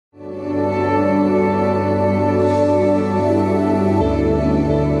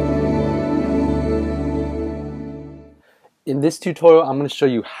In this tutorial, I'm going to show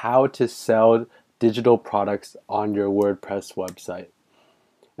you how to sell digital products on your WordPress website.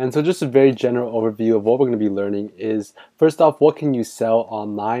 And so just a very general overview of what we're going to be learning is, first off, what can you sell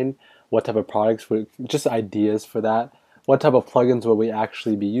online? What type of products, just ideas for that. What type of plugins will we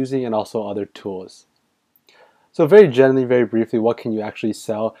actually be using, and also other tools. So very generally, very briefly, what can you actually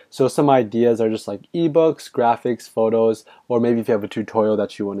sell? So some ideas are just like ebooks, graphics, photos, or maybe if you have a tutorial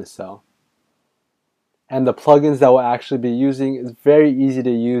that you want to sell. And the plugins that we'll actually be using is very easy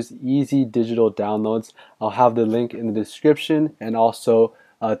to use, easy digital downloads. I'll have the link in the description, and also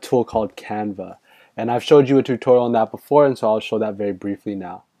a tool called Canva. And I've showed you a tutorial on that before, and so I'll show that very briefly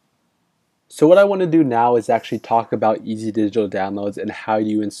now. So what I want to do now is actually talk about easy digital downloads and how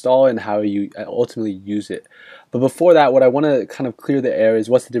you install and how you ultimately use it. But before that, what I want to kind of clear the air is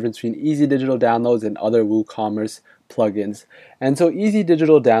what's the difference between easy digital downloads and other WooCommerce plugins. And so easy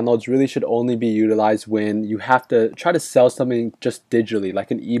digital downloads really should only be utilized when you have to try to sell something just digitally,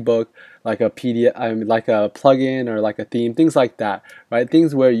 like an ebook, like a PDF, like a plugin or like a theme, things like that, right?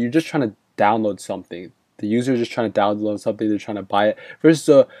 Things where you're just trying to download something. The user is just trying to download something, they're trying to buy it, versus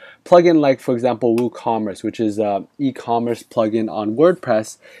a plugin like, for example, WooCommerce, which is an e-commerce plugin on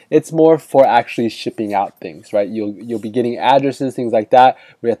WordPress. It's more for actually shipping out things, right? You'll be getting addresses, things like that.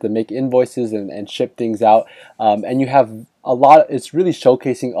 We have to make invoices and ship things out, and you have a lot. It's really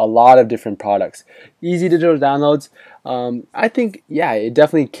showcasing a lot of different products. Easy digital downloads, I think, yeah, it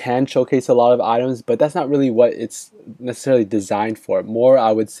definitely can showcase a lot of items, but that's not really what it's necessarily designed for. More,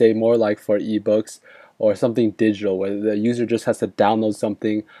 I would say, more like for ebooks or something digital, where the user just has to download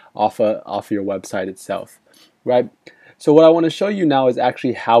something off your website itself, right? So what I want to show you now is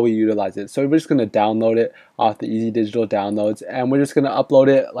actually how we utilize it. So we're just going to download it off the Easy Digital Downloads, and we're just going to upload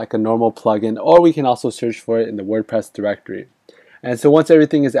it like a normal plugin, or we can also search for it in the WordPress directory. And so once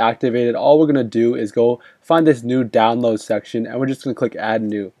everything is activated, all we're going to do is go find this new download section, and we're just going to click Add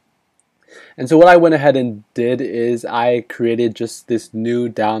New. And so what I went ahead and did is I created just this new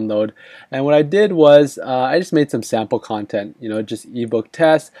download, and what I did was I just made some sample content, just ebook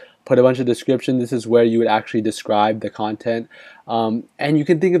test, put a bunch of description. This is where you would actually describe the content, and you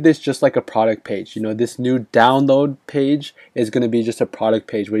can think of this just like a product page. This new download page is going to be just a product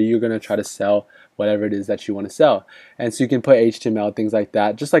page where you're going to try to sell whatever it is that you want to sell. And so you can put HTML, things like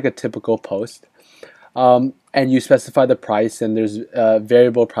that, just like a typical post. And you specify the price, and there's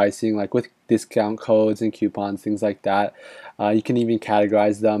variable pricing, like with discount codes and coupons, things like that. You can even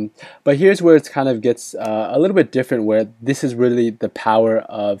categorize them. But here's where it kind of gets a little bit different, where this is really the power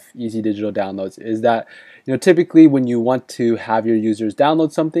of Easy Digital Downloads, is that typically when you want to have your users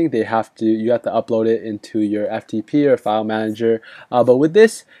download something, you have to upload it into your FTP or file manager. But with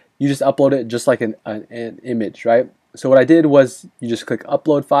this, you just upload it just like an image, right? So what I did was you just click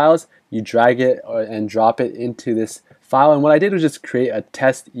upload files, you drag it and drop it into this file, and what I did was just create a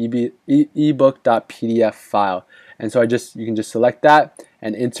test ebook.pdf file. And so you can just select that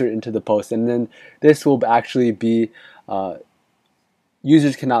and insert into the post, and then this will actually be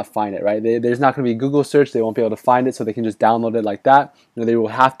users cannot find it, right? There's not going to be Google search, they won't be able to find it, so they can just download it like that. They will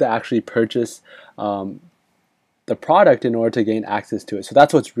have to actually purchase the product in order to gain access to it. So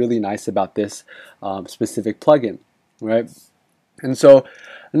that's what's really nice about this specific plugin, right? And so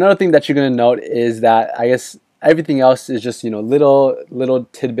another thing that you're going to note is that I guess everything else is just little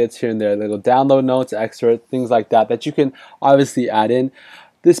tidbits here and there, little download notes, extra things like that you can obviously add in.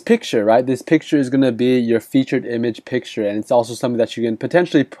 This picture, right? This picture is going to be your featured image picture, and it's also something that you can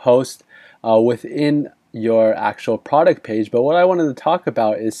potentially post within your actual product page. But what I wanted to talk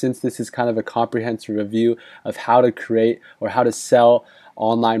about is, since this is kind of a comprehensive review of how to create or how to sell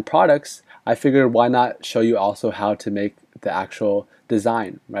online products, I figured why not show you also how to make the actual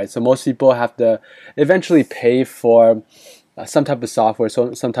design, right? So most people have to eventually pay for some type of software,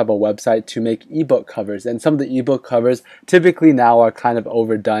 so some type of website to make ebook covers, and some of the ebook covers typically now are kind of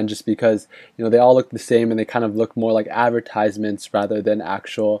overdone, just because they all look the same and they kind of look more like advertisements rather than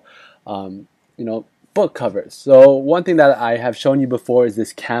actual book covers. So one thing that I have shown you before is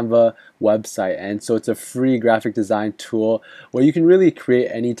this Canva website, and so it's a free graphic design tool where you can really create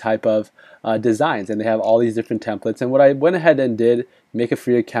any type of designs, and they have all these different templates. And what I went ahead and did, make a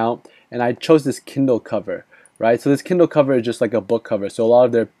free account, and I chose this Kindle cover, right? So this Kindle cover is just like a book cover, so a lot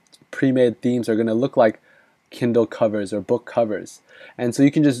of their pre-made themes are going to look like Kindle covers or book covers. And so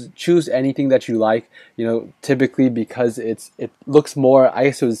you can just choose anything that you like, typically because it looks more, I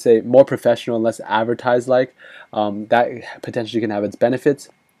guess I would say, more professional and less advertised like. That potentially can have its benefits.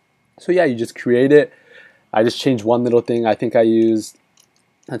 So yeah, you just create it. I just changed one little thing. I think I used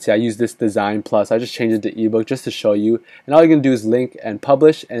let's see, I use this Design Plus. I just changed it to ebook just to show you. And all you're going to do is link and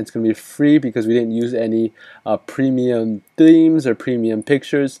publish, and it's going to be free because we didn't use any premium themes or premium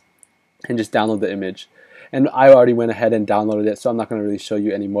pictures, and just download the image. And I already went ahead and downloaded it, so I'm not going to really show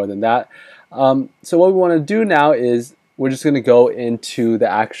you any more than that. So what we want to do now is we're just going to go into the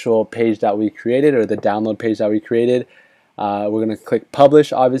actual page that we created, or the download page that we created. We're going to click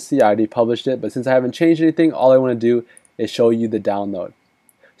publish. Obviously I already published it, but since I haven't changed anything, all I want to do is show you the download.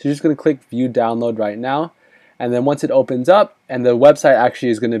 So you're just going to click view download right now, and then once it opens up, and the website actually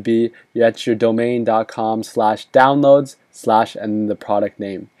is going to be at your domain.com/downloads/ and the product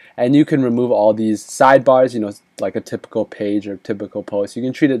name. And you can remove all these sidebars, like a typical page or typical post. You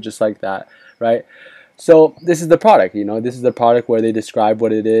can treat it just like that, right? So this is the product, this is the product where they describe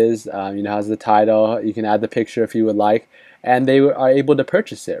what it is, has the title. You can add the picture if you would like, and they are able to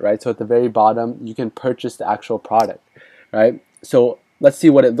purchase it, right? So at the very bottom, you can purchase the actual product, right? So let's see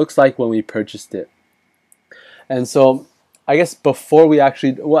what it looks like when we purchased it. And so I guess before we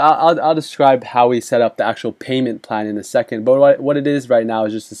actually, I'll describe how we set up the actual payment plan in a second, but what it is right now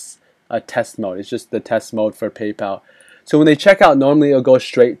is just a test mode. It's just the test mode for PayPal. So when they check out, normally it'll go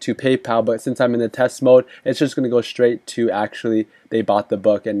straight to PayPal, but since I'm in the test mode, it's just going to go straight to actually they bought the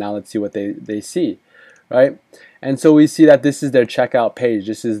book, and now let's see what they see, right? And so we see that this is their checkout page.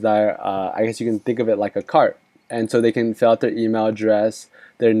 This is their, I guess you can think of it like a cart. And so they can fill out their email address,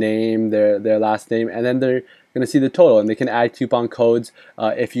 their name, their last name, and then they're going to see the total, and they can add coupon codes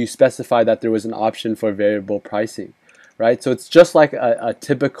if you specify that there was an option for variable pricing, right? So it's just like a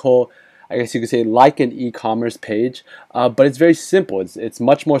typical, I guess you could say, like an e-commerce page, but it's very simple. It's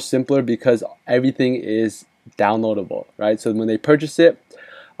much more simpler because everything is downloadable, right? So when they purchase it,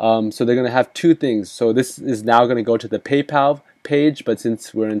 so they're going to have two things. So this is now going to go to the PayPal page, but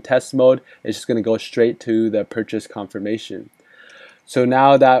since we're in test mode, it's just going to go straight to the purchase confirmation. So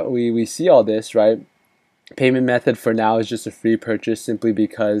now that we see all this, right? Payment method for now is just a free purchase, simply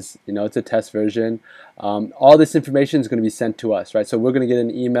because it's a test version. All this information is going to be sent to us, right? So we're going to get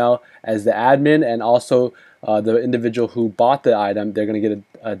an email as the admin, and also the individual who bought the item, they're going to get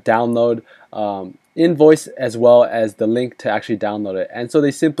a download invoice as well as the link to actually download it. And so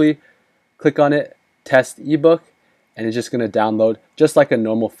they simply click on it, test ebook, and it's just going to download just like a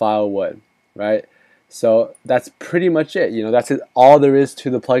normal file would, right? So that's pretty much it. That's all there is to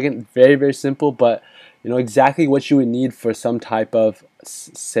the plugin. Very, very simple, but exactly what you would need for some type of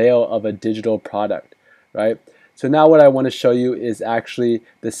sale of a digital product, right? So now what I want to show you is actually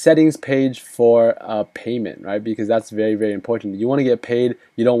the settings page for payment, right? Because that's very, very important. You want to get paid.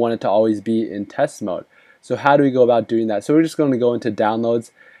 You don't want it to always be in test mode. So how do we go about doing that? So we're just going to go into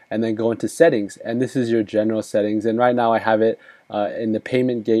downloads and then go into settings. And this is your general settings. And right now I have it in the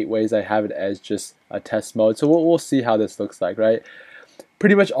payment gateways. I have it as just a test mode. So we'll see how this looks like, right?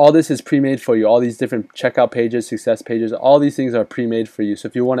 Pretty much all this is pre-made for you. All these different checkout pages, success pages, all these things are pre-made for you. So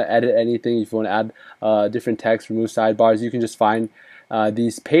if you want to edit anything, if you want to add different text, remove sidebars, you can just find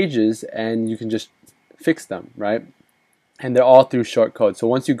these pages and you can just fix them, right? And they're all through shortcode. So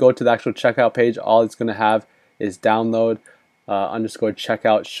once you go to the actual checkout page, all it's going to have is download underscore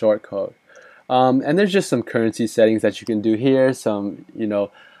checkout shortcode. And there's just some currency settings that you can do here, some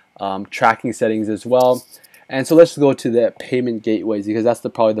tracking settings as well. And so let's go to the payment gateways, because that's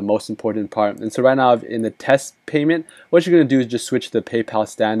probably the most important part. And so right now in the test payment, what you're going to do is just switch to the PayPal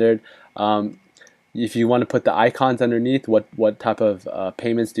standard. If you want to put the icons underneath, what type of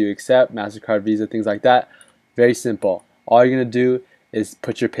payments do you accept, MasterCard, Visa, things like that, very simple. All you're going to do is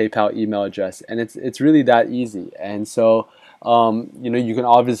put your PayPal email address, and it's really that easy. And so you can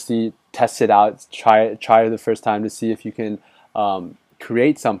obviously test it out, try it the first time to see if you can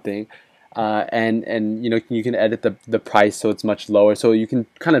create something. And you can edit the price so it's much lower, so you can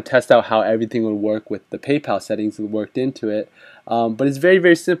kind of test out how everything will work with the PayPal settings worked into it. But it's very,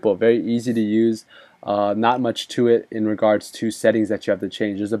 very simple, very easy to use. Not much to it in regards to settings that you have to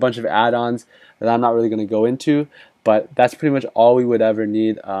change. There's a bunch of add-ons that I'm not really going to go into, but that's pretty much all we would ever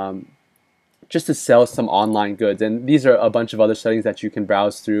need just to sell some online goods. And these are a bunch of other settings that you can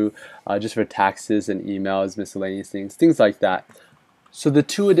browse through just for taxes and emails, miscellaneous things like that. So the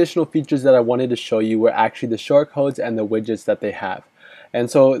two additional features that I wanted to show you were actually the shortcodes and the widgets that they have. And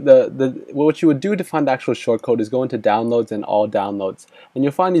so what you would do to find the actual shortcode is go into downloads and all downloads. And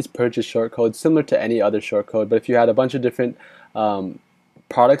you'll find these purchase shortcodes similar to any other shortcode, but if you had a bunch of different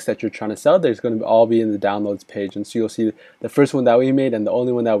products that you're trying to sell, there's going to all be in the downloads page. And so you'll see the first one that we made, and the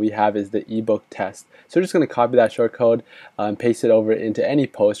only one that we have is the ebook test. So we're just going to copy that shortcode and paste it over into any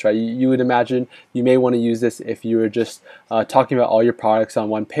post, right? You would imagine you may want to use this if you were just talking about all your products on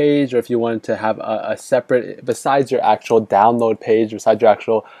one page, or if you wanted to have a separate, besides your actual download page, besides your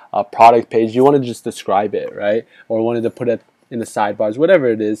actual product page, you want to just describe it, right? Or wanted to put it in the sidebars, whatever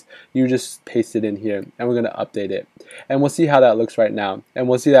it is, you just paste it in here, and we're going to update it. And we'll see how that looks right now. And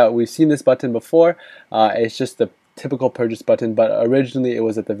we'll see that we've seen this button before. It's just the typical purchase button, but originally it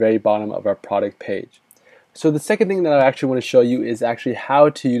was at the very bottom of our product page. So the second thing that I actually want to show you is actually how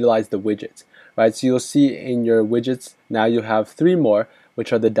to utilize the widgets, right? So you'll see in your widgets, now you have 3 more,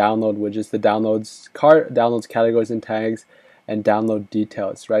 which are the download widgets, the downloads cart, downloads categories and tags, and download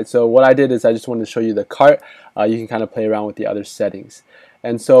details, right? So what I did is I just wanted to show you the cart. You can kind of play around with the other settings.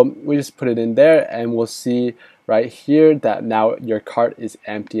 And so we just put it in there, and we'll see right here that now your cart is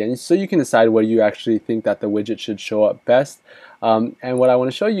empty. And so you can decide where you actually think that the widget should show up best. And what I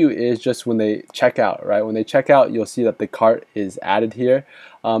want to show you is just when they check out, right? When they check out, you'll see that the cart is added here.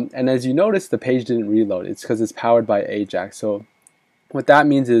 And as you notice, the page didn't reload. It's because it's powered by Ajax. So what that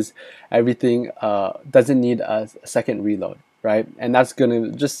means is everything doesn't need a second reload, right? And that's going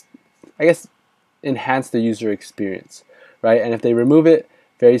to just, I guess, enhance the user experience, right? And if they remove it,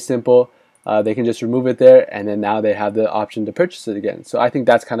 very simple, they can just remove it there, and then now they have the option to purchase it again. So I think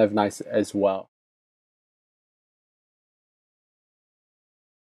that's kind of nice as well.